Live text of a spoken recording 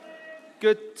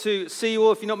Good to see you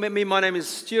all. If you've not met me, my name is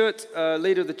Stuart,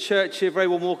 leader of the church here. Very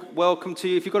warm welcome to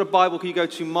you. If you've got a Bible, can you go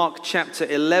to Mark chapter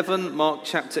 11? Mark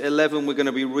chapter 11, we're going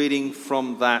to be reading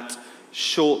from that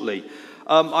shortly.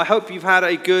 I hope you've had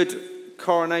a good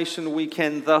coronation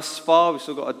weekend thus far. We've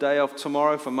still got a day off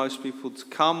tomorrow for most people to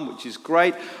come, which is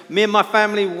great. Me and my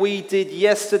family, we did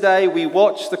yesterday. We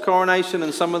watched the coronation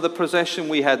and some of the procession.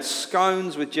 We had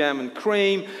scones with jam and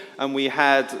cream, and we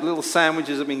had little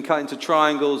sandwiches that have been cut into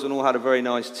triangles, and all had a very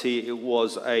nice tea. It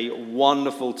was a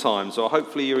wonderful time. So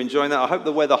hopefully you're enjoying that. I hope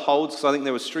the weather holds, because I think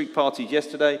there were street parties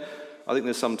yesterday. I think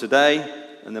there's some today,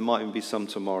 and there might even be some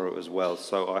tomorrow as well.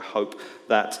 So I hope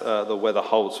that the weather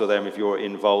holds for them if you're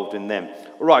involved in them.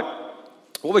 All right,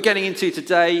 what we're getting into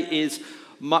today is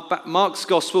Mark's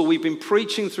Gospel. We've been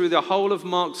preaching through the whole of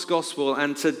Mark's Gospel,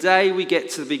 and today we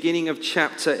get to the beginning of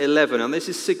chapter 11. And this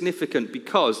is significant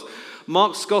because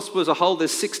Mark's Gospel as a whole,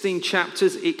 there's 16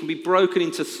 chapters. It can be broken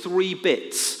into 3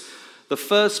 bits. The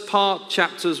first part,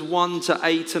 chapters 1 to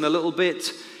 8 and a little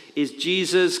bit, is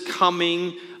Jesus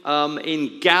coming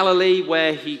in Galilee,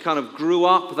 where he kind of grew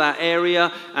up, that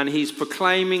area, and he's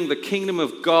proclaiming the kingdom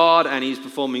of God, and he's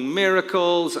performing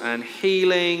miracles and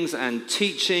healings and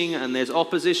teaching, and there's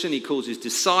opposition. He calls his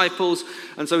disciples,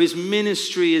 and so his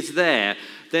ministry is there.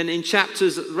 Then in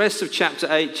the rest of chapter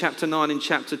 8, chapter 9, and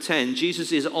chapter 10,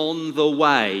 Jesus is on the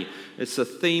way. It's a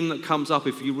theme that comes up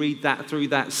if you read that through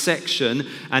that section.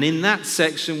 And in that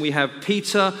section, we have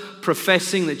Peter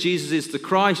professing that Jesus is the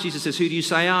Christ. Jesus says, "Who do you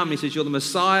say I am?" And he says, "You're the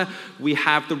Messiah." We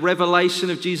have the revelation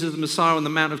of Jesus the Messiah on the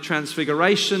Mount of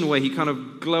Transfiguration, where he kind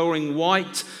of glowing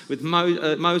white with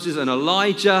Moses and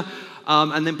Elijah.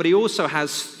 But he also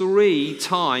has 3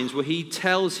 times where he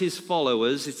tells his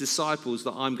followers, his disciples,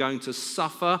 that I'm going to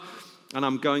suffer and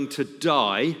I'm going to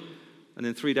die, and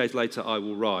then 3 days later I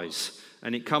will rise.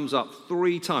 And it comes up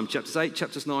 3 times, chapters 8,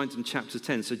 chapters 9, and chapter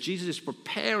 10. So Jesus is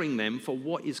preparing them for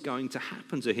what is going to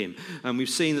happen to him. And we've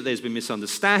seen that there's been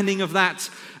misunderstanding of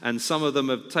that, and some of them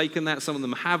have taken that, some of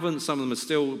them haven't, some of them are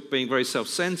still being very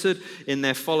self-centered in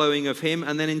their following of him.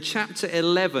 And then in chapter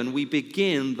 11, we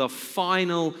begin the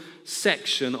final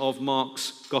section of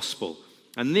Mark's Gospel.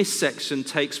 And this section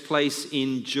takes place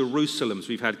in Jerusalem. So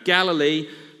we've had Galilee,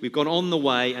 we've gone on the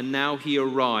way, and now he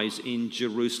arrives in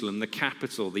Jerusalem, the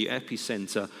capital, the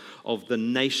epicenter of the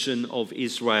nation of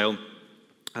Israel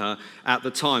at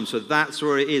the time. So that's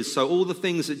where it is. So all the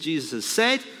things that Jesus has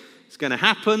said is going to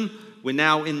happen, we're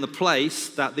now in the place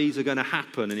that these are going to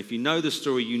happen. And if you know the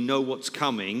story, you know what's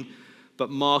coming. But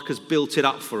Mark has built it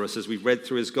up for us as we've read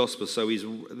through his gospel. So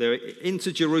they're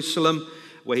into Jerusalem,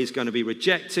 where he's going to be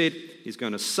rejected, he's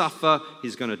going to suffer,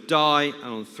 he's going to die, and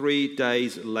on 3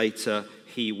 days later,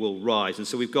 he will rise. And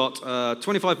so we've got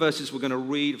 25 verses we're going to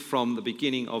read from the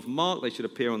beginning of Mark. They should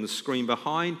appear on the screen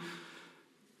behind.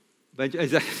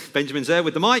 Benjamin's there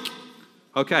with the mic.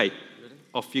 Okay,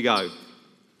 off you go.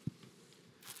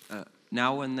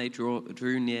 Now when they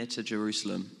drew near to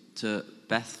Jerusalem, to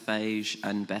Bethphage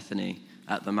and Bethany,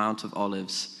 at the Mount of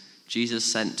Olives, Jesus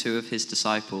sent 2 of his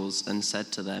disciples and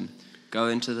said to them, "Go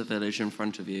into the village in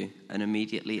front of you, and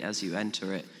immediately as you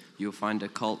enter it, you will find a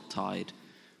colt tied,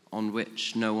 on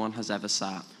which no one has ever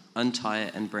sat. Untie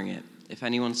it and bring it. If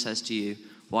anyone says to you,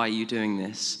 'Why are you doing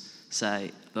this?'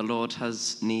 say, 'The Lord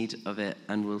has need of it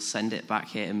and will send it back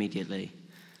here immediately.'"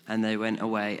 And they went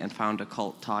away and found a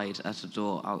colt tied at a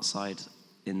door outside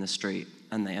in the street,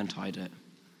 and they untied it.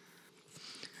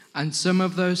 And some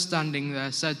of those standing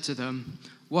there said to them,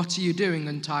 "What are you doing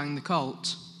untying the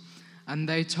colt?" And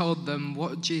they told them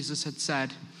what Jesus had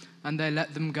said, and they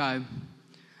let them go.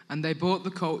 And they brought the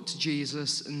colt to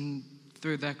Jesus and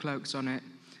threw their cloaks on it,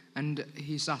 and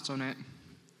he sat on it.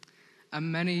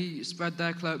 And many spread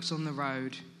their cloaks on the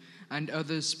road, and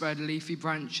others spread leafy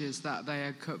branches that they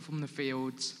had cut from the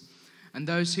fields. And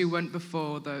those who went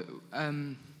before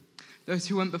and those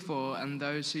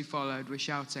who followed were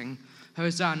shouting,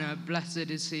 "Hosanna,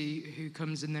 blessed is he who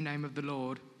comes in the name of the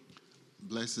Lord.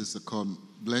 Blessed is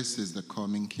the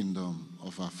coming kingdom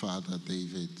of our father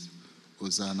David.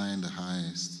 Hosanna in the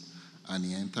highest." And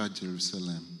he entered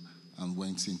Jerusalem and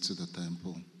went into the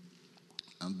temple.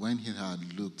 And when he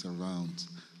had looked around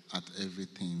at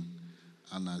everything,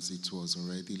 and as it was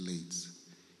already late,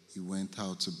 he went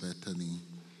out to Bethany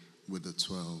with the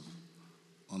 12.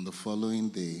 On the following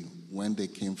day, when they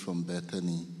came from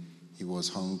Bethany, he was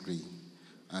hungry,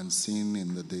 and seeing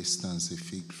in the distance a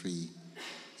fig tree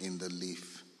in the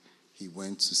leaf, he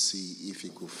went to see if he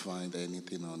could find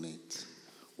anything on it.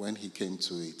 When he came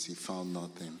to it, he found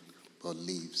nothing but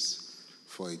leaves,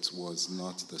 for it was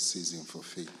not the season for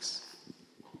figs.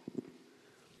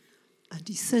 And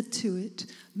he said to it,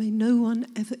 "May no one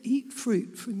ever eat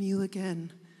fruit from you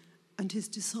again." And his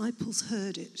disciples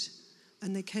heard it,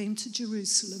 and they came to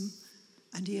Jerusalem,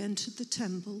 and he entered the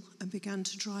temple and began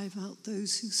to drive out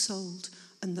those who sold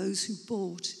and those who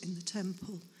bought in the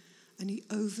temple. And he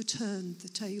overturned the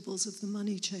tables of the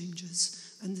money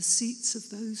changers and the seats of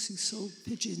those who sold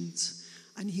pigeons,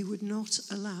 and he would not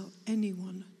allow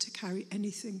anyone to carry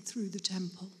anything through the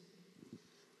temple.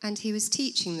 And he was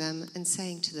teaching them and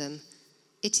saying to them,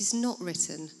 "It is not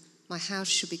written, my house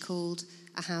shall be called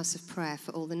a house of prayer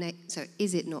for all the So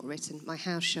is it not written, my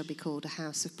house shall be called a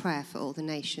house of prayer for all the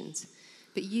nations?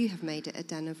 But you have made it a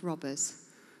den of robbers."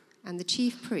 And the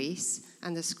chief priests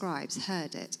and the scribes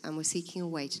heard it and were seeking a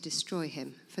way to destroy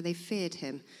him, for they feared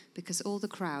him, because all the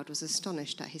crowd was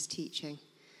astonished at his teaching.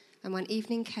 And when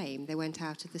evening came, they went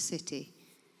out of the city.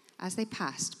 As they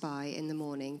passed by in the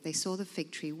morning, they saw the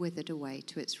fig tree withered away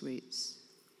to its roots.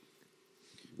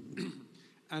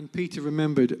 And Peter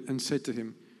remembered and said to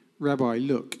him, "Rabbi,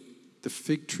 look, the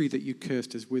fig tree that you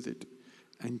cursed has withered."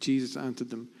 And Jesus answered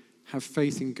them, "Have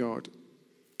faith in God.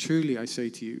 Truly I say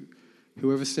to you,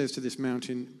 whoever says to this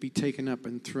mountain, 'Be taken up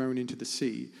and thrown into the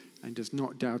sea,' and does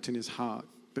not doubt in his heart,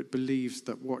 but believes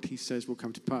that what he says will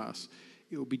come to pass,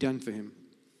 it will be done for him.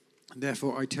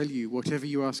 Therefore I tell you, whatever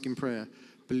you ask in prayer,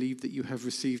 believe that you have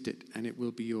received it, and it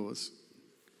will be yours."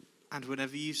 And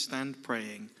whenever you stand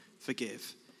praying,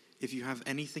 forgive, if you have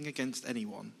anything against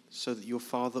anyone, so that your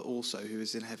Father also who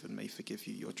is in heaven may forgive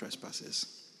you your trespasses.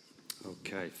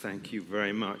 Okay, thank you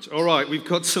very much. All right, we've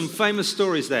got some famous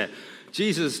stories there.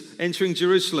 Jesus entering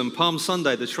Jerusalem, Palm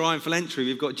Sunday, the triumphal entry.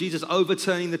 We've got Jesus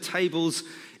overturning the tables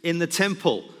in the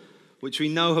temple, which we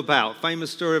know about. Famous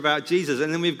story about Jesus.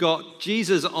 And then we've got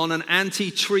Jesus on an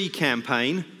anti-tree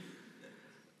campaign,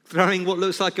 throwing what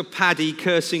looks like a paddy,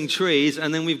 cursing trees.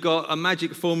 And then we've got a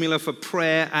magic formula for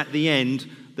prayer at the end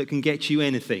that can get you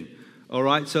anything. All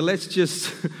right, so let's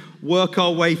just work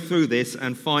our way through this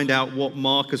and find out what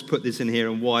Mark has put this in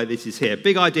here and why this is here.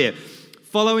 Big idea.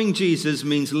 Following Jesus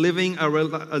means living a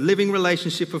living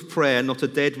relationship of prayer, not a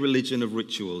dead religion of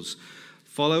rituals.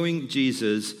 Following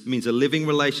Jesus means a living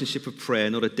relationship of prayer,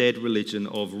 not a dead religion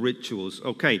of rituals.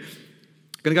 Okay,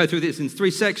 I'm going to go through this in 3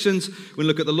 sections. We're going to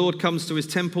look at the Lord comes to his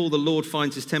temple, the Lord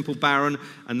finds his temple barren,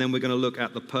 and then we're going to look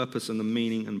at the purpose and the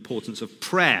meaning and importance of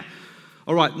prayer.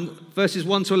 All right, verses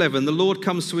 1 to 11, the Lord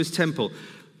comes to his temple.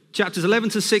 Chapters 11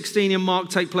 to 16 in Mark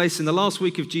take place in the last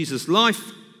week of Jesus'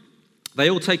 life. They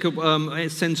all take a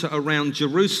center around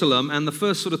Jerusalem, and the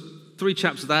first sort of 3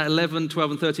 chapters of that, 11,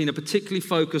 12, and 13, are particularly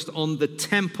focused on the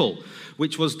temple,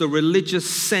 which was the religious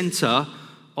center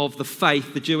of the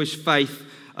faith, the Jewish faith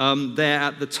there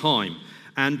at the time.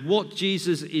 And what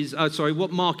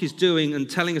what Mark is doing and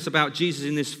telling us about Jesus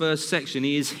in this first section,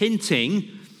 he is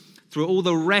hinting through all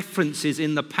the references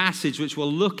in the passage, which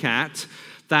we'll look at,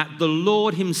 that the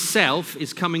Lord himself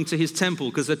is coming to his temple,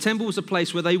 because the temple was a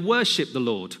place where they worshiped the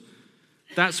Lord.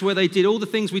 That's where they did all the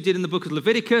things we did in the book of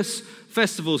Leviticus,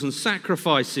 festivals and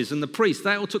sacrifices and the priests.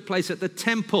 That all took place at the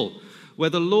temple where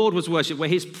the Lord was worshipped, where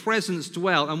his presence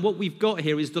dwelt. And what we've got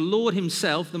here is the Lord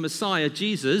himself, the Messiah,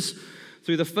 Jesus,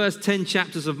 through the first 10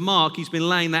 chapters of Mark, he's been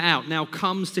laying that out, now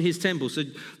comes to his temple. So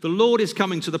the Lord is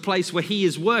coming to the place where he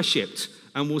is worshipped,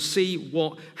 and we'll see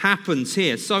what happens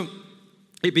here. So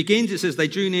it begins, it says they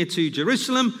drew near to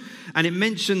Jerusalem, and it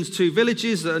mentions 2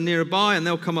 villages that are nearby, and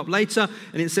they'll come up later.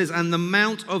 And it says, and the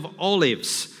Mount of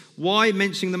Olives. Why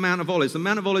mentioning the Mount of Olives? The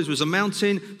Mount of Olives was a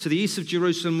mountain to the east of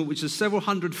Jerusalem, which is several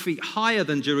hundred feet higher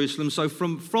than Jerusalem. So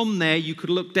from there, you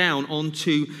could look down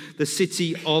onto the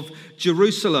city of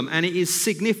Jerusalem. And it is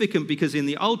significant because in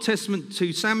the Old Testament,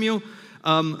 2 Samuel,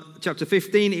 chapter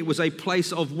 15, it was a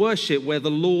place of worship where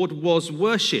the Lord was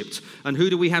worshipped. And who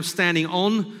do we have standing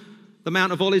on the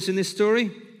Mount of Olives in this story?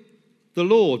 The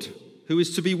Lord, who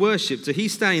is to be worshipped. So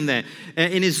he's staying there.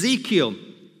 In Ezekiel,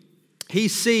 he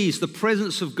sees the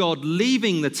presence of God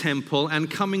leaving the temple and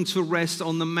coming to rest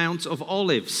on the Mount of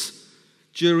Olives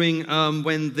during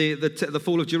when the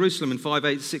fall of Jerusalem in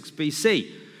 586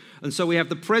 BC. And so we have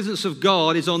the presence of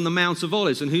God is on the Mount of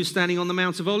Olives. And who's standing on the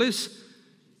Mount of Olives?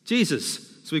 Jesus.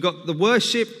 So we've got the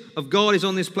worship of God is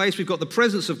on this place. We've got the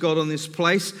presence of God on this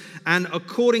place. And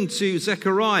according to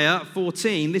Zechariah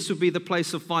 14, this would be the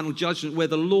place of final judgment where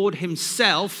the Lord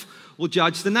himself will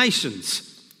judge the nations.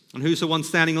 And who's the one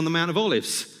standing on the Mount of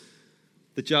Olives?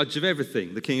 The judge of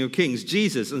everything, the King of Kings,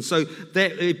 Jesus. And so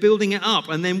they're building it up.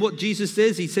 And then what Jesus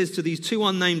says, he says to these 2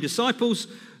 unnamed disciples,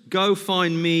 go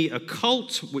find me a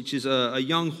colt, which is a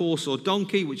young horse or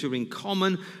donkey, which are in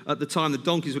common. At the time, the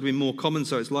donkeys would have been more common,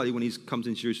 so it's likely when he comes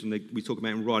into Jerusalem, we talk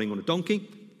about him riding on a donkey.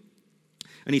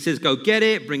 And he says, go get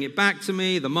it, bring it back to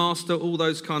me, the master, all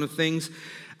those kind of things.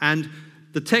 And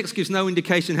the text gives no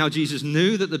indication how Jesus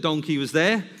knew that the donkey was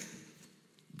there.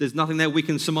 there's nothing there. We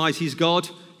can surmise he's God.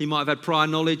 He might have had prior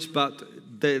knowledge, but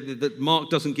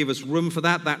Mark doesn't give us room for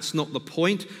that. That's not the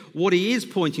point. What he is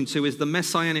pointing to is the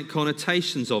messianic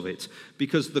connotations of it,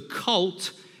 because the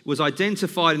colt was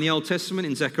identified in the Old Testament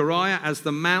in Zechariah as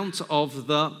the mount of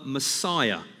the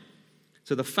Messiah.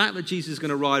 So the fact that Jesus is going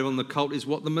to ride on the colt is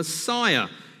what the Messiah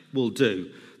will do.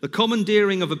 The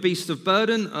commandeering of a beast of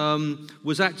burden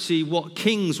was actually what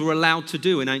kings were allowed to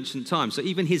do in ancient times. So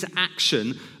even his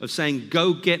action of saying,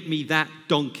 go get me that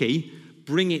donkey,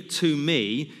 bring it to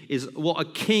me, is what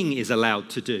a king is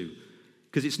allowed to do.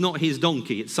 Because it's not his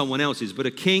donkey, it's someone else's. But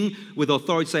a king with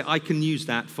authority say, I can use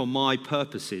that for my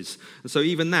purposes. And so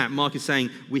even that, Mark is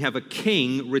saying, we have a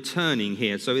king returning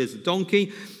here. So there's a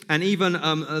donkey, and even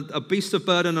a beast of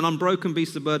burden, an unbroken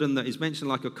beast of burden that is mentioned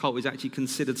like a colt, is actually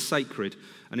considered sacred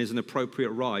and is an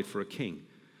appropriate ride for a king.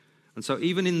 And so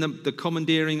even in the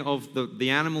commandeering of the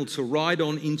animal to ride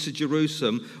on into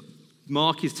Jerusalem,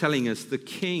 Mark is telling us the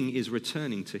king is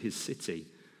returning to his city.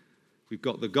 We've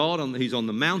got the God who's on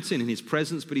the mountain in his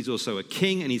presence, but he's also a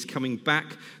king, and he's coming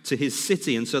back to his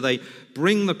city. And so they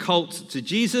bring the colt to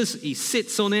Jesus. He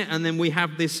sits on it, and then we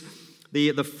have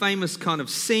the famous kind of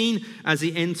scene as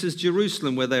he enters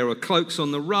Jerusalem, where there are cloaks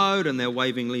on the road, and they're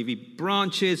waving leafy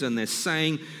branches, and they're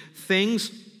saying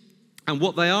things. And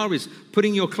what they are is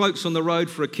putting your cloaks on the road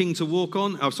for a king to walk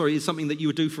on. Is something that you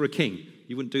would do for a king.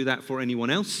 You wouldn't do that for anyone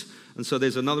else. And so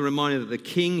there's another reminder that the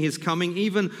king is coming.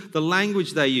 Even the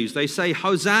language they use, they say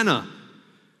Hosanna,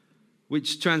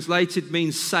 which translated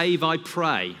means save, I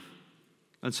pray.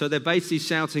 And so they're basically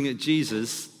shouting at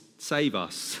Jesus, save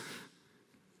us.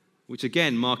 Which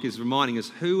again, Mark is reminding us,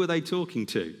 who are they talking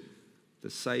to? The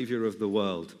Savior of the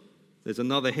world. There's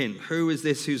another hint. Who is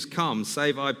this who's come?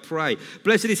 Save, I pray.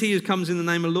 Blessed is he who comes in the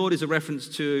name of the Lord is a reference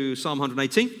to Psalm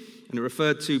 118. And it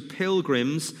referred to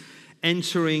pilgrims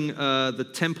entering the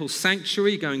temple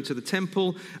sanctuary, going to the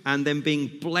temple, and then being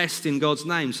blessed in God's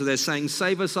name. So they're saying,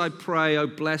 save us, I pray, O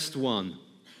blessed one.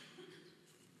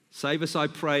 Save us, I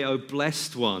pray, O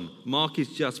blessed one. Mark is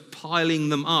just piling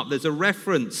them up. There's a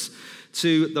reference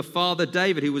to the father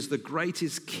David, who was the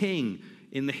greatest king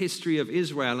in the history of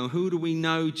Israel. And who do we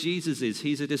know Jesus is?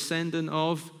 He's a descendant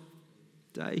of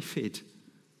David.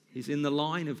 He's in the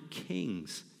line of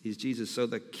kings. Is Jesus. So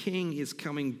the king is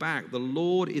coming back. The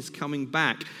Lord is coming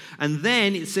back. And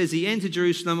then it says he entered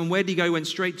Jerusalem, and where did he go? He went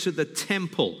straight to the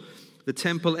temple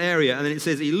area. And then it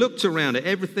says he looked around at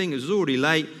everything. It was already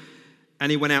late,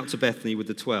 and he went out to Bethany with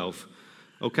the 12.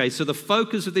 Okay, so the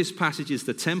focus of this passage is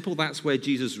the temple. That's where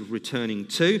Jesus was returning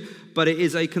to. But it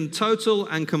is a total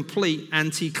and complete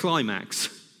anticlimax.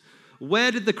 Where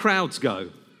did the crowds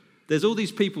go? There's all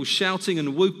these people shouting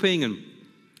and whooping and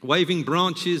waving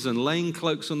branches and laying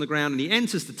cloaks on the ground. And he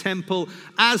enters the temple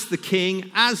as the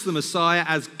king, as the Messiah,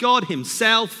 as God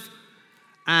himself,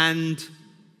 and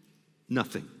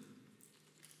nothing.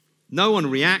 No one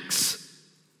reacts.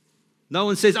 No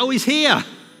one says, oh, he's here.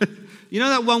 You know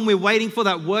that one we're waiting for,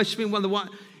 that worshiping one?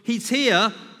 He's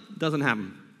here. Doesn't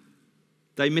happen.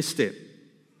 They missed it.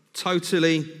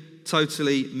 Totally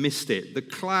missed it.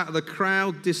 The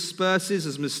crowd disperses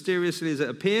as mysteriously as it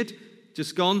appeared.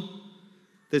 Just gone.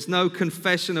 There's no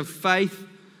confession of faith.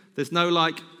 There's no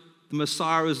the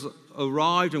Messiah has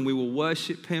arrived and we will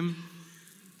worship him,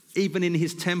 even in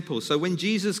his temple. So when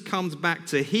Jesus comes back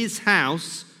to his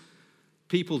house,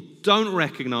 people don't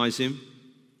recognize him,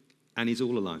 and he's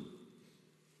all alone.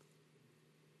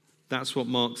 That's what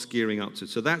Mark's gearing up to.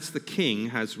 So that's the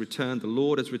king has returned. The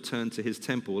Lord has returned to his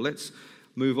temple. Let's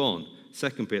move on.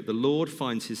 Second bit, the Lord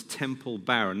finds his temple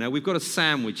barren. Now, we've got a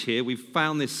sandwich here. We've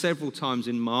found this several times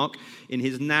in Mark. In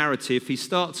his narrative, he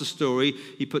starts a story,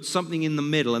 he puts something in the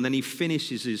middle, and then he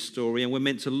finishes his story, and we're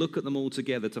meant to look at them all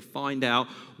together to find out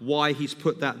why he's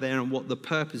put that there and what the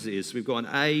purpose is. So we've got an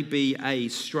A-B-A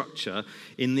structure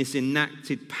in this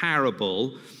enacted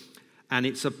parable, and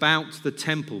it's about the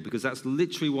temple, because that's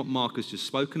literally what Mark has just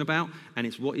spoken about, and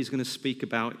it's what he's going to speak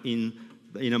about in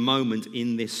a moment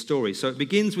in this story. So it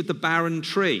begins with the barren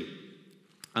tree.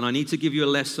 And I need to give you a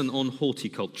lesson on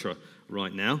horticulture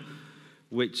right now,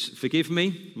 which, forgive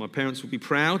me, my parents will be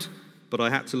proud, but I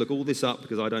had to look all this up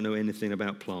because I don't know anything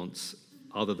about plants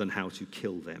other than how to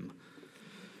kill them.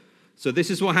 So this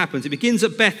is what happens. It begins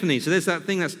at Bethany. So there's that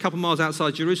thing that's a couple miles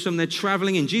outside Jerusalem. They're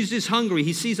traveling in. Jesus is hungry.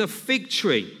 He sees a fig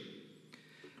tree.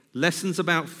 Lessons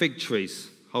about fig trees.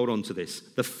 Hold on to this.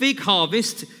 The fig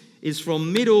harvest is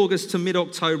from mid-August to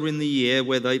mid-October in the year,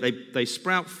 where they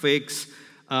sprout figs,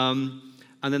 and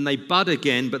then they bud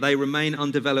again, but they remain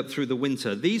undeveloped through the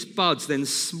winter. These buds then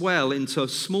swell into a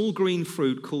small green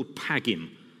fruit called pagim.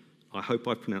 I hope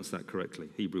I pronounced that correctly,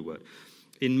 Hebrew word.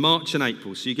 in March and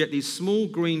April. So you get these small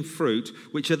green fruit,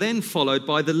 which are then followed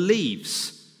by the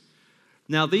leaves.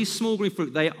 Now, these small green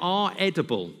fruit, they are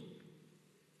edible.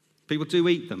 People do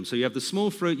eat them. So you have the small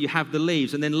fruit, you have the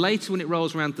leaves, and then later when it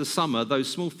rolls around to summer,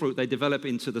 those small fruit, they develop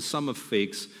into the summer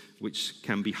figs, which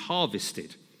can be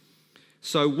harvested.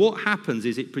 So what happens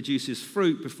is it produces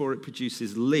fruit before it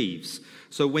produces leaves.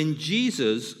 So when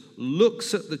Jesus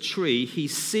looks at the tree, he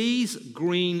sees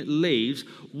green leaves.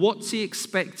 What's he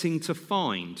expecting to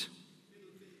find?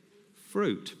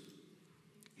 Fruit.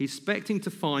 He's expecting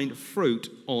to find fruit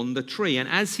on the tree. And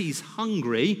as he's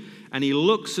hungry and he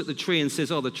looks at the tree and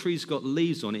says, oh, the tree's got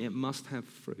leaves on it, it must have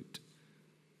fruit.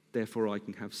 Therefore, I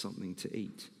can have something to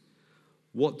eat.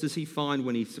 What does he find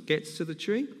when he gets to the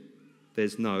tree?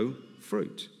 There's no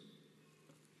fruit.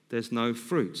 There's no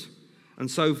fruit.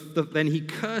 And so then he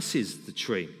curses the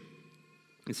tree.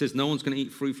 He says, no one's going to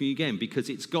eat fruit from you again, because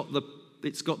it's got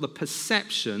the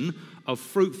perception of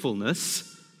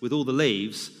fruitfulness with all the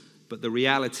leaves, but the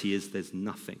reality is there's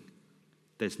nothing.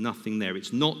 There's nothing there.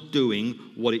 It's not doing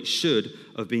what it should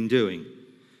have been doing.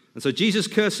 And so Jesus'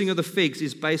 cursing of the figs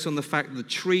is based on the fact that the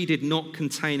tree did not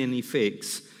contain any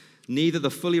figs, neither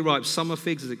the fully ripe summer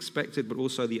figs as expected, but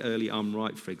also the early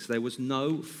unripe figs. There was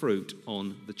no fruit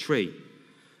on the tree.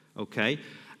 Okay?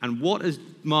 And what has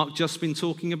Mark just been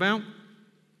talking about?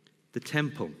 The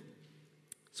temple.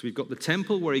 So we've got the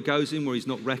temple where he goes in, where he's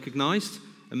not recognized.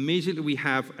 Immediately we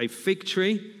have a fig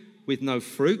tree with no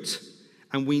fruit.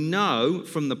 And we know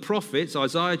from the prophets,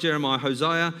 Isaiah, Jeremiah,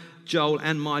 Hosea, Joel,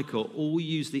 and Michael, all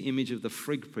use the image of the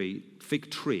fig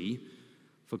tree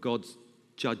for God's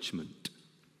judgment.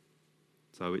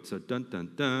 So it's a dun,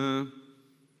 dun, dun.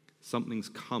 Something's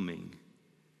coming,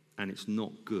 and it's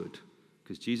not good.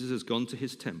 Because Jesus has gone to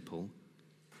his temple.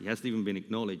 He hasn't even been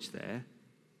acknowledged there.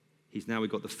 We've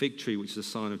got the fig tree, which is a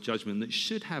sign of judgment that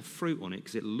should have fruit on it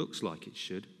because it looks like it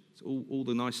should. It's all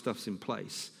the nice stuff's in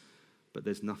place, but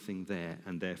there's nothing there,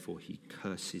 and therefore he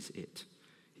curses it.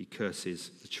 He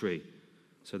curses the tree.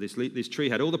 So this tree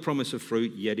had all the promise of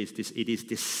fruit, yet it is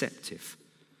deceptive.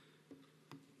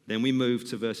 Then we move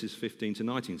to verses 15 to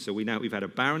 19. So we've had a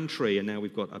barren tree, and now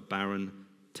we've got a barren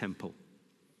temple.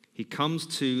 He comes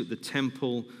to the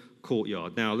temple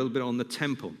courtyard. Now, a little bit on the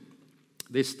temple.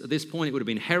 At this point, it would have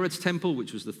been Herod's temple,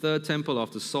 which was the third temple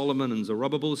after Solomon and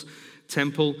Zerubbabel's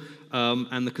temple.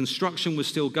 And the construction was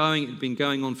still going. It had been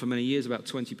going on for many years. About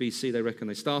 20 BC, they reckon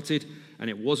they started. And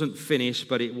it wasn't finished,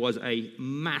 but it was a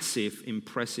massive,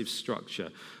 impressive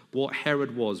structure. What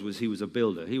Herod was he was a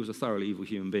builder. He was a thoroughly evil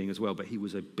human being as well, but he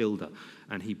was a builder.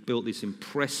 And he built this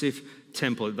impressive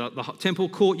temple. The temple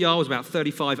courtyard was about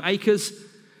 35 acres.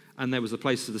 And there was the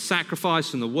place of the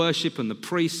sacrifice and the worship and the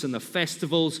priests and the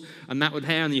festivals. And that would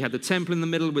have, and you had the temple in the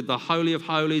middle with the Holy of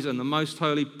Holies and the most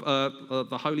holy,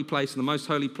 the holy place and the most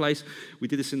holy place. We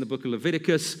did this in the book of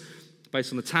Leviticus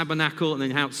based on the tabernacle. And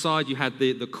then outside you had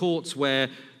the courts where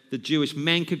the Jewish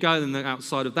men could go. And then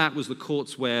outside of that was the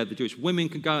courts where the Jewish women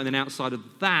could go. And then outside of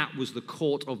that was the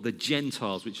court of the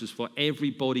Gentiles, which was for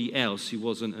everybody else who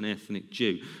wasn't an ethnic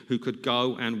Jew, who could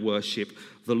go and worship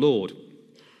the Lord.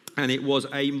 And it was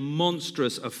a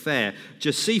monstrous affair.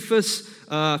 Josephus,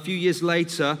 a few years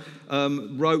later,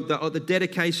 wrote that at the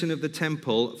dedication of the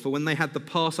temple, for when they had the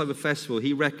Passover festival,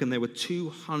 he reckoned there were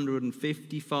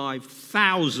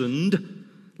 255,000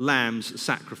 lambs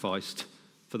sacrificed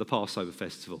for the Passover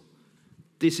festival.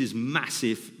 This is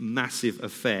massive, massive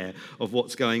affair of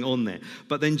what's going on there.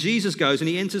 But then Jesus goes and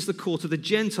he enters the court of the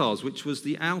Gentiles, which was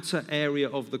the outer area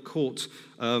of the court,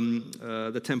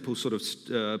 the temple sort of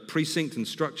precinct and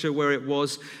structure where it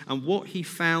was. And what he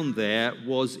found there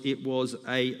was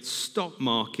a stock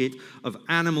market of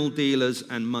animal dealers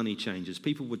and money changers.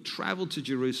 People would travel to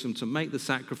Jerusalem to make the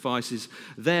sacrifices.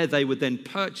 There they would then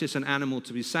purchase an animal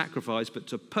to be sacrificed, but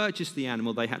to purchase the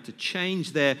animal they had to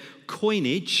change their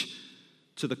coinage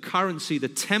to the currency, the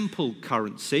temple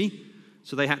currency.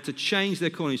 So they had to change their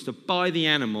coinage to buy the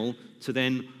animal to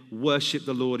then worship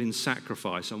the Lord in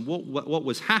sacrifice. And what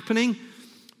was happening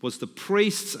was the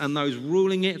priests and those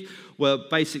ruling it were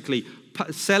basically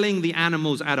selling the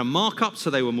animals at a markup,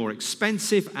 so they were more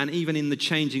expensive, and even in the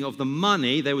changing of the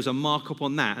money, there was a markup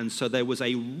on that. And so there was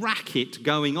a racket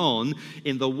going on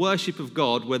in the worship of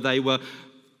God where they were,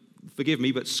 forgive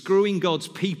me, but screwing God's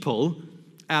people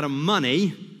out of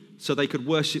money so they could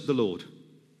worship the Lord.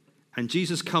 And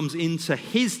Jesus comes into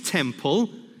his temple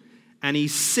and he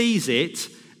sees it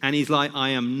and he's like, I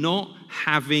am not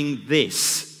having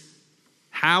this.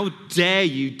 How dare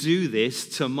you do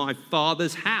this to my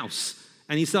Father's house?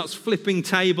 And he starts flipping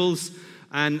tables.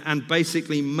 and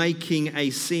basically making a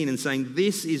scene and saying,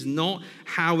 this is not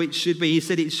how it should be. He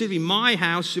said, it should be, my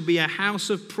house should be a house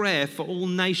of prayer for all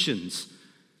nations.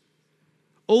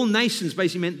 All nations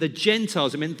basically meant the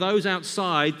Gentiles. It meant those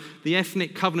outside the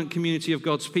ethnic covenant community of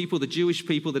God's people, the Jewish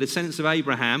people, the descendants of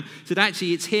Abraham. Said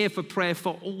actually it's here for prayer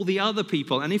for all the other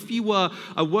people. And if you were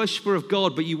a worshiper of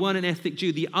God but you weren't an ethnic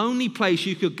Jew, the only place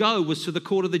you could go was to the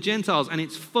court of the Gentiles. And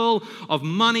it's full of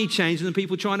money changers and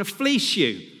people trying to fleece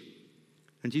you.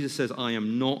 And Jesus says, I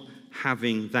am not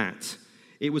having that.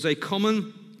 It was a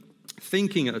common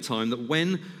thinking at the time that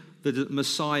when the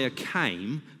Messiah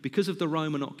came, because of the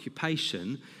Roman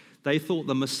occupation, they thought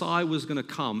the Messiah was going to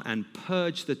come and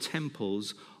purge the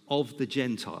temples of the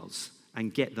Gentiles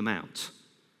and get them out.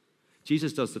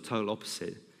 Jesus does the total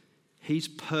opposite. He's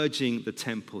purging the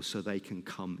temple so they can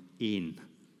come in.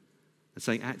 And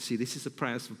saying, actually, this is a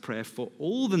prayer for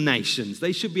all the nations.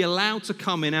 They should be allowed to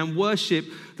come in and worship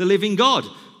the living God.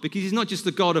 Because he's not just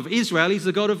the God of Israel, he's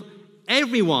the God of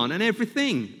everyone and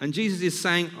everything. And Jesus is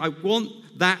saying, I want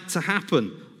that to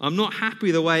happen. I'm not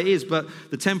happy the way it is, but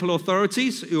the temple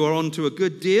authorities, who are onto a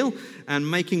good deal and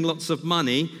making lots of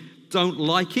money, don't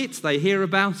like it. They hear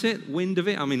about it, wind of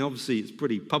it. I mean, obviously, it's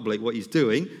pretty public what he's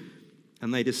doing.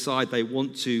 And they decide they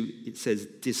want to, it says,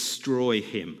 destroy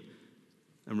him.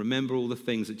 And remember all the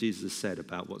things that Jesus has said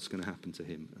about what's going to happen to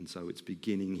him. And so it's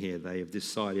beginning here. They have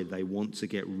decided they want to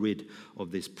get rid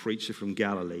of this preacher from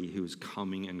Galilee who is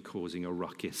coming and causing a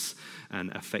ruckus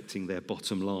and affecting their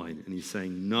bottom line. And he's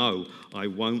saying, no, I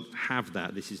won't have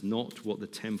that. This is not what the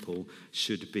temple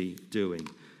should be doing.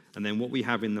 And then what we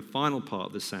have in the final part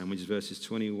of the psalm, which is verses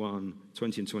 20 and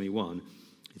 21,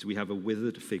 is we have a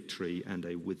withered fig tree and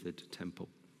a withered temple.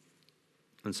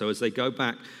 And so as they go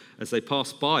back, as they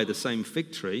pass by the same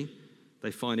fig tree,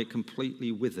 they find it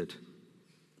completely withered.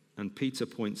 And Peter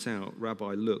points out,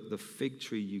 Rabbi, look, the fig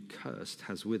tree you cursed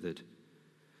has withered.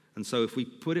 And so if we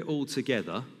put it all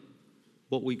together,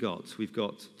 what we've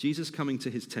got Jesus coming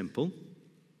to his temple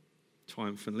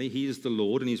triumphantly. He is the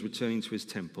Lord and he's returning to his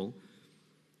temple.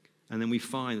 And then we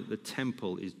find that the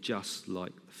temple is just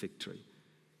like the fig tree.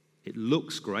 It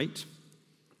looks great.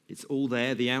 It's all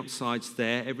there, the outside's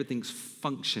there, everything's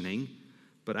functioning,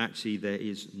 but actually there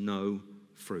is no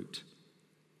fruit.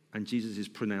 And Jesus is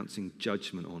pronouncing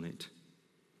judgment on it.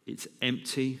 It's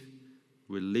empty,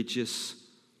 religious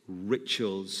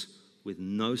rituals with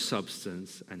no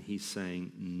substance, and he's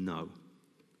saying, no,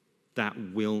 that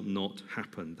will not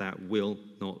happen, that will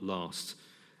not last.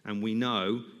 And we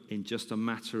know in just a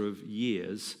matter of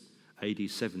years, AD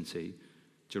 70,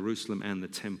 Jerusalem and the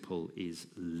temple is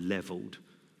leveled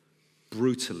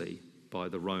brutally by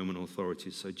the Roman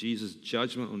authorities. So Jesus'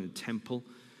 judgment on the temple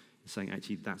is saying,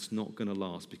 actually, that's not going to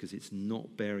last because it's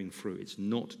not bearing fruit. It's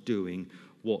not doing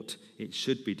what it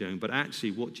should be doing. But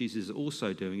actually, what Jesus is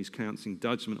also doing is pronouncing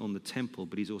judgment on the temple,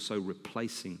 but he's also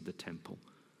replacing the temple.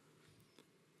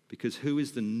 Because who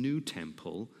is the new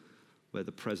temple where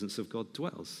the presence of God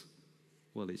dwells?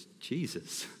 Well, it's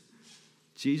Jesus.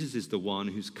 Jesus is the one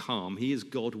who's come. He is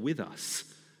God with us.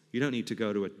 You don't need to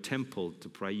go to a temple to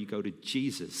pray. You go to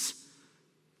Jesus.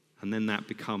 And then that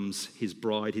becomes his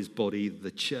bride, his body, the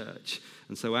church.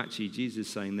 And so actually Jesus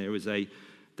is saying there is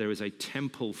a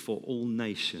temple for all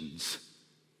nations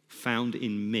found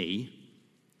in me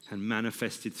and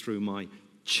manifested through my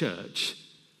church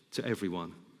to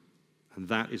everyone. And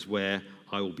that is where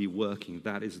I will be working.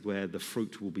 That is where the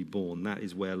fruit will be born. That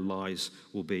is where lives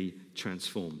will be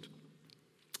transformed.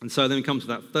 And so then we come to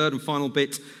that third and final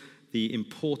bit, the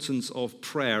importance of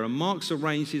prayer. And Mark's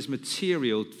arranged his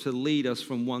material to lead us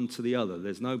from one to the other.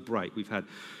 There's no break. We've had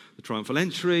the triumphal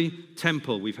entry,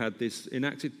 temple. We've had this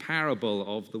enacted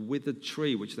parable of the withered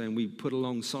tree, which then we put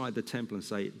alongside the temple and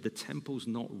say, the temple's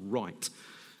not right.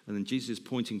 And then Jesus is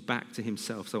pointing back to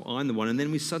himself. So I'm the one. And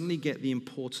then we suddenly get the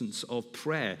importance of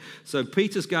prayer. So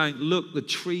Peter's going, look, the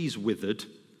tree's withered.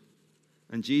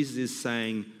 And Jesus is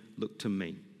saying, look to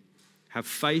me. Have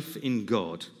faith in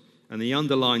God. And he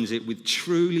underlines it with,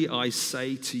 truly I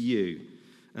say to you.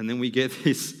 And then we get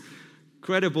this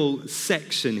incredible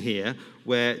section here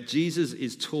where Jesus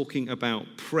is talking about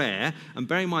prayer. And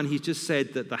bear in mind, he's just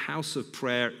said that the house of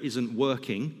prayer isn't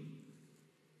working.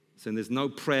 So there's no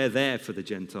prayer there for the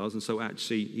Gentiles. And so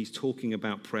actually he's talking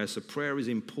about prayer. So prayer is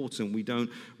important. We don't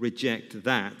reject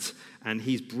that. And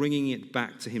he's bringing it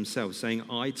back to himself, saying,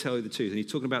 I tell you the truth. And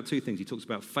he's talking about two things. He talks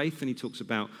about faith and he talks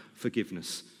about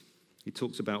forgiveness. He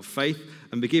talks about faith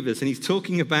and forgiveness. And he's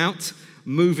talking about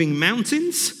moving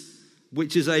mountains,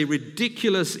 which is a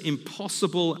ridiculous,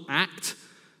 impossible act,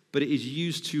 but it is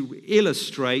used to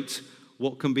illustrate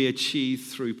what can be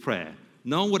achieved through prayer.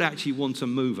 No one would actually want to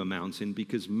move a mountain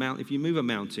because if you move a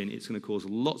mountain, it's going to cause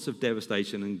lots of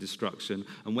devastation and destruction.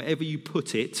 And wherever you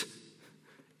put it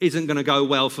isn't going to go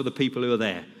well for the people who are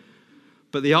there.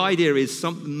 But the idea is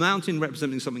the mountain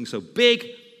representing something so big,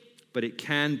 but it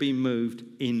can be moved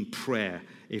in prayer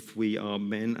if we are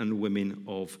men and women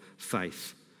of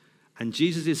faith. And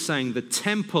Jesus is saying the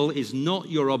temple is not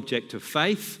your object of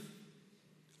faith.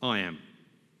 I am.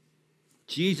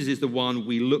 Jesus is the one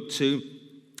we look to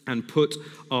and put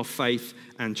our faith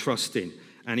and trust in.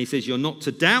 And he says, you're not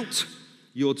to doubt,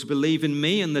 you're to believe in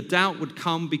me. And the doubt would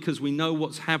come because we know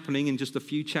what's happening in just a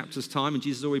few chapters' time, and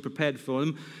Jesus is already prepared for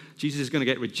them. Jesus is going to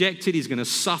get rejected, he's going to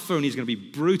suffer, and he's going to be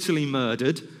brutally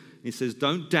murdered. He says,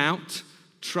 don't doubt,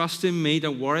 trust in me,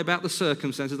 don't worry about the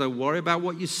circumstances, don't worry about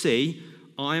what you see.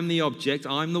 I am the object,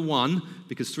 I'm the one,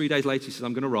 because 3 days later he says,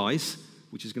 I'm going to rise,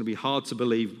 which is going to be hard to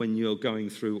believe when you're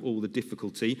going through all the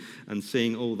difficulty and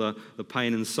seeing all the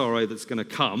pain and sorrow that's going to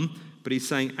come. But he's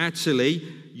saying, actually,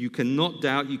 you cannot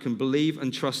doubt, you can believe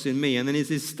and trust in me. And then there's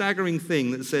this staggering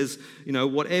thing that says,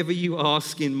 whatever you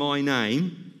ask in my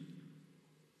name,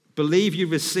 believe you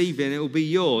receive it and it will be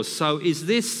yours. So is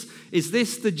this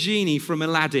the genie from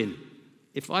Aladdin?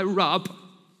 If I rub,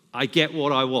 I get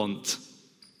what I want.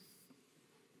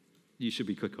 You should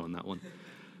be quicker on that one.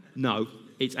 No,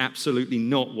 it's absolutely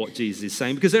not what Jesus is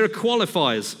saying, because there are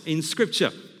qualifiers in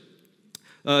Scripture.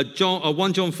 1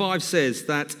 John 5 says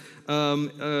that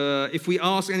if we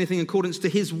ask anything in accordance to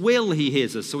his will, he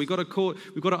hears us. So we've got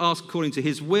to ask according to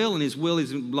his will, and his will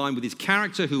is in line with his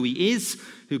character, who he is,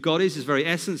 who God is, his very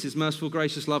essence, his merciful,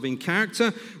 gracious, loving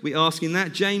character. We ask in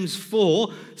that. James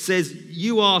 4 says,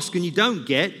 you ask and you don't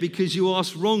get because you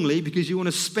ask wrongly, because you want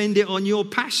to spend it on your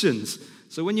passions.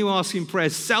 So when you ask in prayer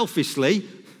selfishly,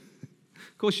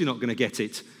 of course you're not going to get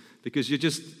it, because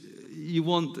you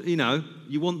want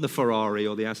the Ferrari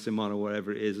or the Aston Martin or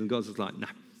whatever it is, and God's just like, no,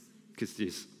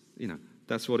 because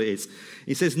that's what it is.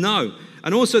 He says no.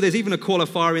 And also there's even a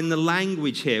qualifier in the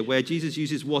language here where Jesus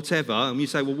uses whatever, and you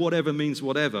say, well, whatever means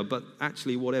whatever, but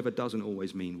actually whatever doesn't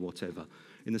always mean whatever.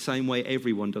 In the same way,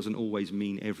 everyone doesn't always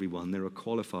mean everyone. There are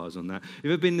qualifiers on that. Have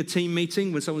you ever been in a team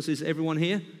meeting when someone says, everyone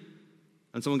here?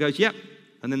 And someone goes, yep.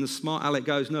 And then the smart aleck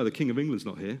goes, no, the King of England's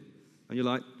not here. And you're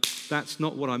like, that's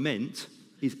not what I meant.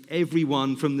 Is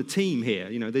everyone from the team here?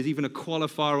 There's even a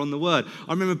qualifier on the word.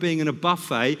 I remember being in a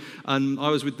buffet, and I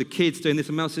was with the kids doing this,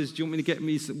 and Mel says, do you want me to get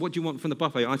me, what do you want from the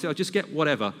buffet? I said, I'll just get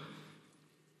whatever.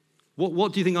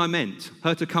 What do you think I meant?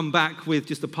 Her to come back with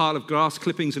just a pile of grass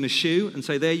clippings and a shoe and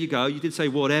say, there you go, you did say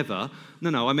whatever.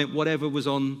 No, I meant whatever was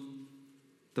on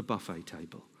the buffet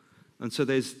table. And so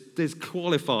there's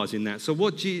qualifiers in that. So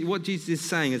what Jesus is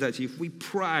saying is actually, if we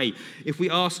pray, if we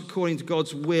ask according to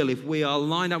God's will, if we are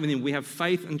lined up with him, we have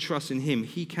faith and trust in him,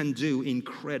 he can do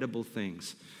incredible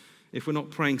things. If we're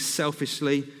not praying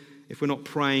selfishly, if we're not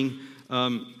praying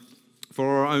for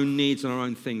our own needs and our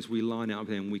own things, we line up with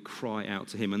him, we cry out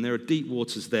to him. And there are deep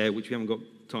waters there, which we haven't got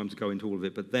time to go into all of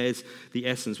it, but there's the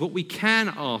essence. What we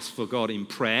can ask for God in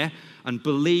prayer and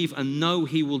believe and know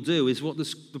he will do is what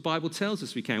the Bible tells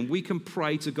us we can. We can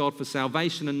pray to God for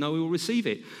salvation and know he will receive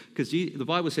it, because the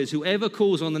Bible says whoever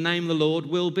calls on the name of the Lord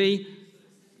will be.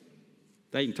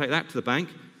 They can take that to the bank.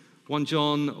 1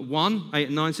 John 1, 8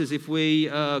 and 9 says if we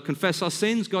confess our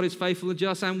sins, God is faithful and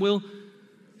just and will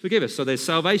forgive us. So there's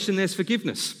salvation, there's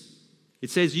forgiveness. It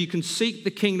says you can seek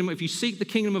the kingdom. If you seek the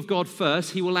kingdom of God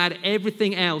first, he will add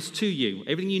everything else to you,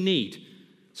 everything you need.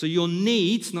 So your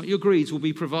needs, not your greeds, will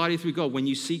be provided through God when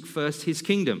you seek first his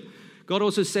kingdom. God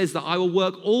also says that I will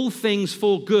work all things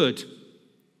for good.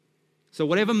 So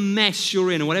whatever mess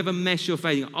you're in and whatever mess you're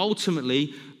facing,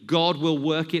 ultimately, God will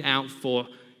work it out for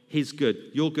his good,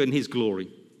 your good and his glory.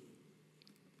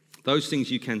 Those things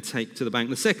you can take to the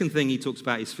bank. The second thing he talks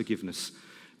about is forgiveness,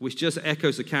 which just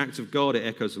echoes the character of God. It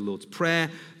echoes the Lord's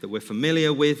Prayer that we're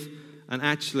familiar with. And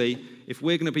actually, if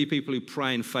we're going to be people who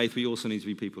pray in faith, we also need to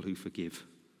be people who forgive.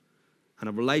 And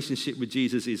a relationship with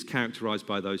Jesus is characterized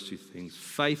by those two things: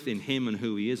 faith in him and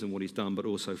who he is and what he's done, but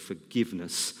also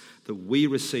forgiveness that we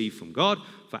receive from God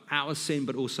for our sin,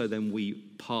 but also then we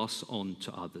pass on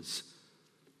to others.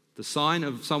 The sign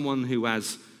of someone who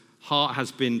heart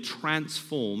has been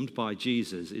transformed by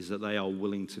Jesus is that they are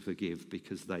willing to forgive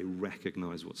because they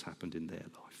recognize what's happened in their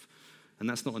life. And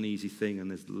that's not an easy thing,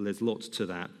 and there's lots to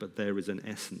that, but there is an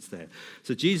essence there.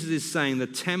 So Jesus is saying the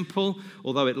temple,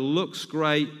 although it looks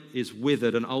great, is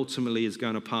withered and ultimately is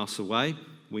going to pass away.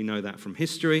 We know that from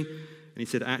history. And he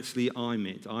said, actually, I'm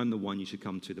it. I'm the one you should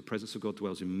come to. The presence of God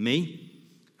dwells in me,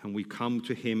 and we come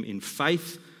to him in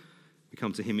faith. We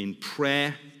come to him in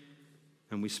prayer,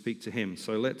 and we speak to him.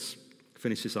 So let's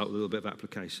finish this up with a little bit of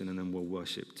application, and then we'll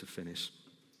worship to finish.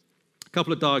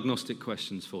 couple of diagnostic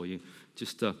questions for you,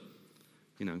 just to,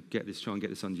 try and get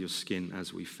this under your skin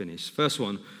as we finish. First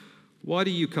one, why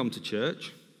do you come to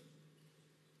church?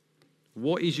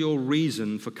 What is your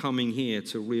reason for coming here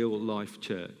to Real Life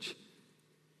Church?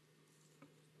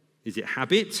 Is it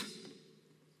habit?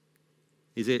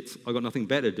 Is it, I've got nothing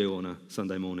better to do on a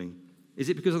Sunday morning? Is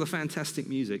it because of the fantastic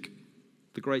music,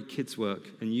 the great kids work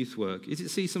and youth work? Is it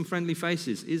see some friendly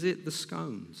faces? Is it the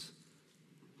scones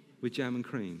with jam and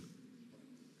cream?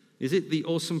 Is it the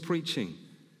awesome preaching?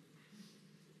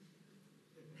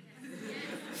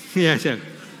 Yeah.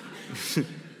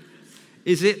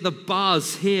 Is it the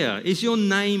buzz here? Is your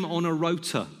name on a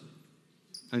rota?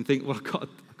 And think, well, I've got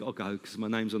to go because my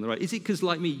name's on the rota. Is it because,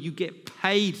 like me, you get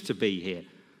paid to be here?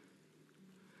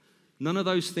 None of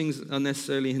those things are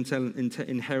necessarily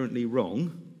inherently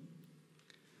wrong.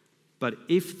 But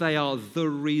if they are the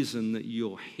reason that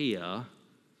you're here,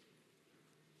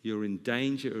 you're in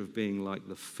danger of being like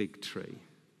the fig tree,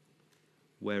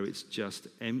 where it's just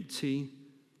empty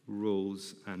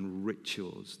rules and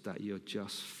rituals that you're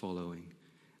just following,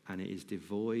 and it is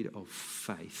devoid of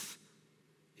faith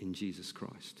in Jesus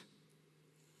Christ.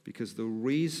 Because the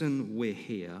reason we're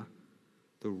here,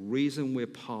 the reason we're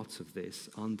part of this,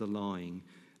 underlying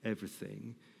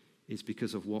everything, is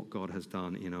because of what God has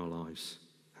done in our lives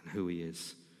and who He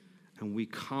is. And we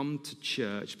come to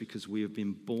church because we have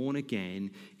been born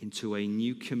again into a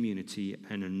new community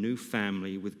and a new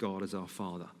family with God as our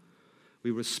Father. We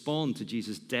respond to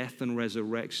Jesus' death and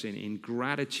resurrection in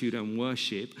gratitude and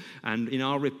worship. And in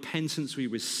our repentance, we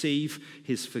receive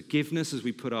His forgiveness as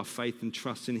we put our faith and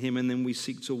trust in Him. And then we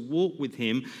seek to walk with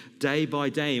Him day by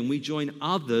day. And we join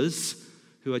others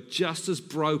who are just as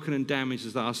broken and damaged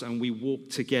as us. And we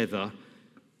walk together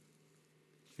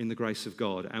in the grace of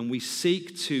God. And we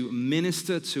seek to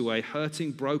minister to a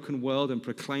hurting, broken world and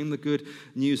proclaim the good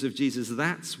news of Jesus.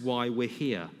 That's why we're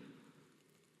here.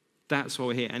 That's why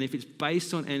we're here. And if it's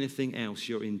based on anything else,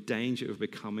 you're in danger of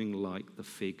becoming like the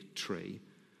fig tree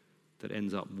that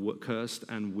ends up cursed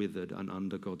and withered and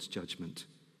under God's judgment.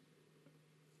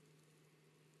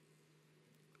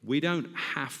 We don't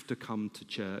have to come to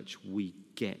church. We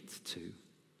get to.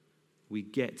 We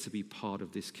get to be part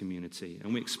of this community.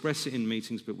 And we express it in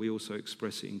meetings, but we also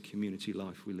express it in community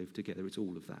life. We live together. It's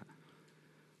all of that.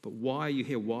 But why are you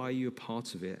here? Why are you a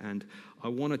part of it? And I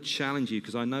want to challenge you,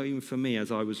 because I know even for me, as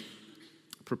I was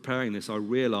preparing this, I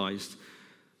realized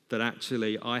that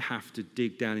actually I have to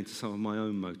dig down into some of my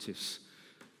own motives,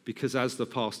 because as the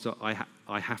pastor,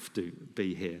 I have to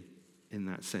be here in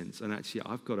that sense. And actually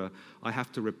I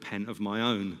have to repent of my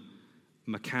own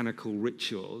mechanical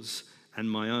rituals and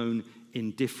my own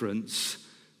indifference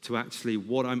to actually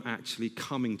what I'm actually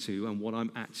coming to and what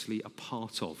I'm actually a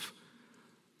part of.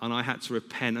 And I had to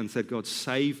repent and said, God,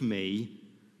 save me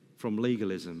from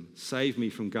legalism. Save me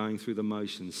from going through the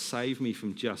motions. Save me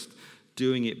from just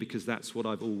doing it because that's what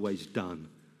I've always done.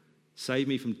 Save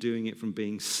me from doing it from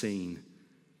being seen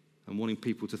and wanting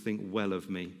people to think well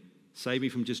of me. Save me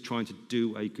from just trying to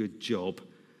do a good job,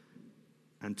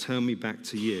 and turn me back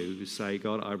to you, who say,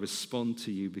 God, I respond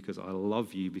to you because I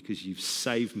love you, because you've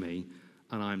saved me,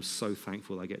 and I'm so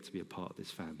thankful I get to be a part of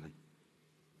this family.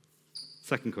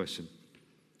 Second question.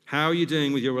 How are you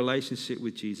doing with your relationship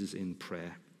with Jesus in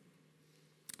prayer?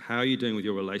 How are you doing with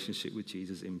your relationship with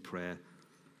Jesus in prayer?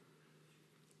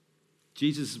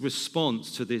 Jesus'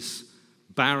 response to this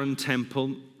barren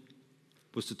temple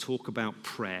was to talk about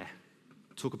prayer,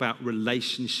 talk about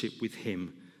relationship with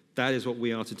Him. That is what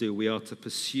we are to do. We are to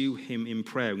pursue Him in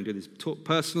prayer. We can do this talk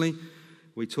personally.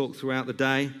 We talk throughout the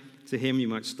day to Him. You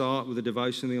might start with a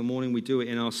devotion in the morning. We do it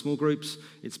in our small groups.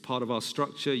 It's part of our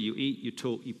structure. You eat, you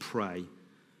talk, you pray.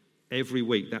 Every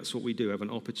week, that's what we do. We have an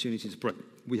opportunity to pray.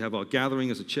 We have our gathering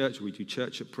as a church. We do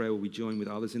church at prayer, where we join with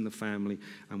others in the family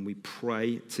and we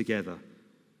pray together.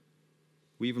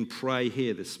 We even pray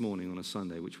here this morning on a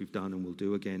Sunday, which we've done and we'll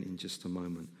do again in just a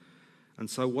moment. And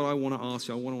so what I want to ask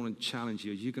you, I want to challenge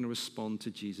you, are you going to respond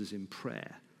to Jesus in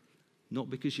prayer?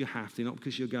 Not because you have to, not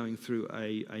because you're going through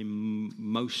a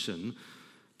motion,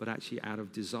 but actually out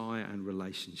of desire and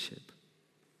relationship.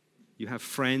 You have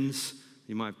friends,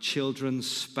 you might have children,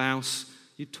 spouse.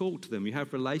 You talk to them, you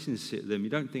have relationship with them. You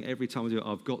don't think every time I do it,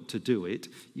 I've got to do it.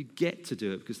 You get to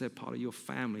do it because they're part of your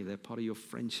family, they're part of your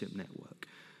friendship network.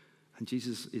 And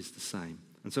Jesus is the same.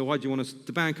 And so why do you want us,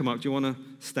 the band come up, do you want to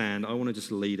stand? I want to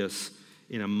just lead us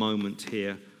in a moment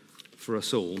here for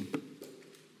us all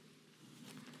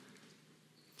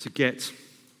to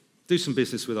do some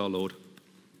business with our Lord.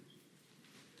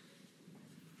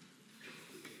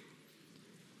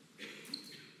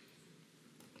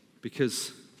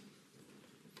 Because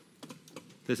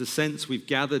There's a sense we've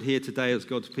gathered here today as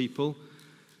God's people,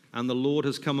 and the Lord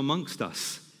has come amongst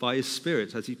us by his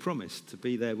Spirit, as he promised, to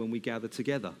be there when we gather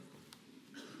together.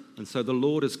 And so the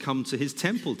Lord has come to his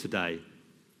temple today,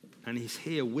 and he's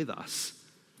here with us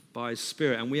by his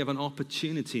Spirit. And we have an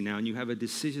opportunity now, and you have a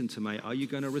decision to make. Are you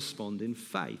going to respond in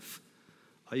faith?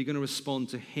 Are you going to respond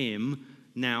to him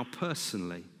now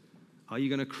personally? Are you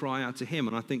going to cry out to him?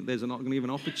 And I think there's going to give an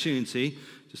opportunity,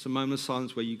 just a moment of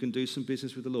silence where you can do some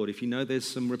business with the Lord. If you know there's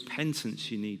some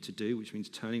repentance you need to do, which means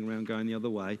turning around, going the other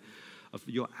way, of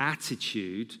your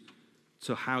attitude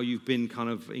to how you've been kind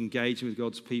of engaging with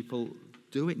God's people,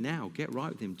 do it now. Get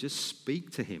right with him. Just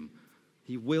speak to him.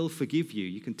 He will forgive you.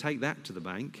 You can take that to the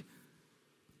bank.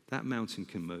 That mountain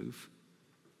can move.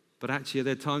 But actually,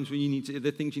 there are times when there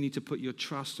are things you need to put your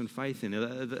trust and faith in.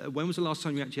 When was the last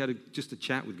time you actually had just a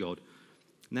chat with God?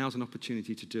 Now's an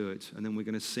opportunity to do it. And then we're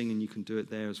going to sing and you can do it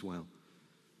there as well.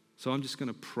 So I'm just going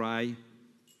to pray.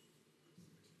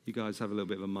 You guys have a little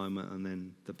bit of a moment and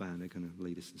then the band are going to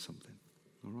lead us in something.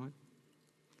 All right?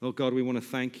 Lord God, we want to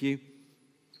thank you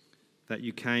that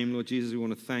you came. Lord Jesus, we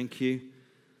want to thank you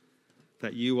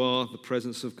that you are the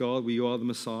presence of God. You are the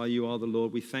Messiah. You are the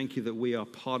Lord. We thank you that we are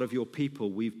part of your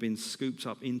people. We've been scooped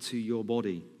up into your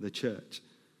body, the church.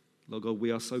 Lord God,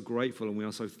 we are so grateful and we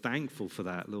are so thankful for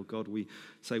that. Lord God, we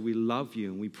say we love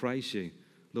you and we praise you.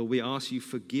 Lord, we ask you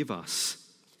forgive us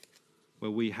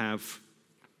where we have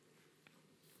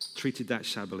treated that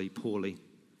shabbily, poorly.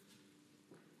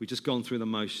 We've just gone through the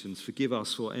motions. Forgive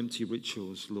us for empty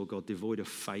rituals, Lord God, devoid of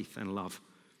faith and love.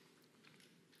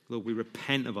 Lord, we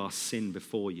repent of our sin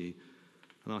before you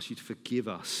and ask you to forgive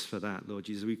us for that, Lord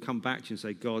Jesus. We come back to you and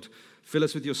say, God, fill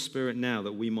us with your Spirit now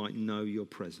that we might know your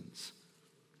presence.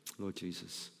 Lord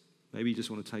Jesus, maybe you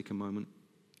just want to take a moment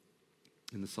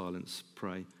in the silence,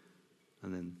 pray,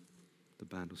 and then the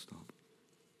band will start.